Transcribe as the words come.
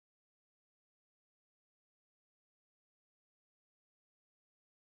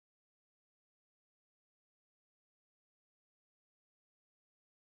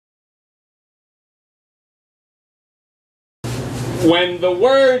When the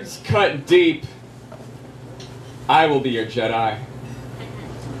words cut deep, I will be your Jedi.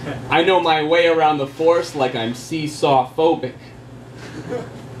 I know my way around the Force like I'm seesaw-phobic.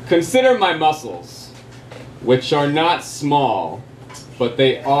 Consider my muscles, which are not small, but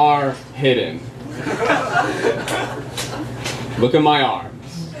they are hidden. Look at my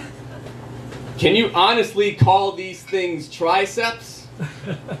arms. Can you honestly call these things triceps?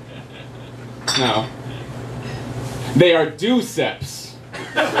 No. They are duceps.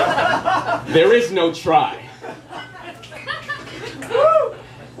 There is no try.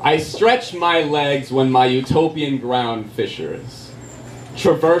 I stretch my legs when my utopian ground fissures.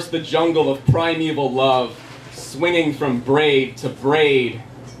 Traverse the jungle of primeval love, swinging from braid to braid.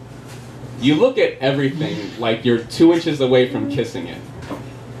 You look at everything like you're 2 inches away from kissing it.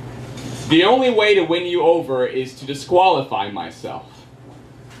 The only way to win you over is to disqualify myself.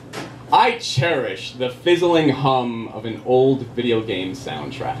 I cherish the fizzling hum of an old video game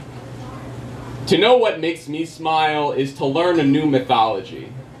soundtrack. To know what makes me smile is to learn a new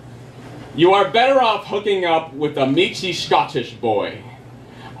mythology. You are better off hooking up with a meaty Scottish boy.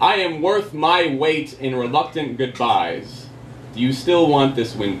 I am worth my weight in reluctant goodbyes. Do you still want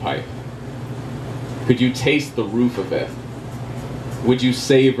this windpipe? Could you taste the roof of it? Would you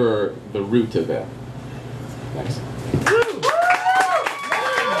savor the root of it? Thanks.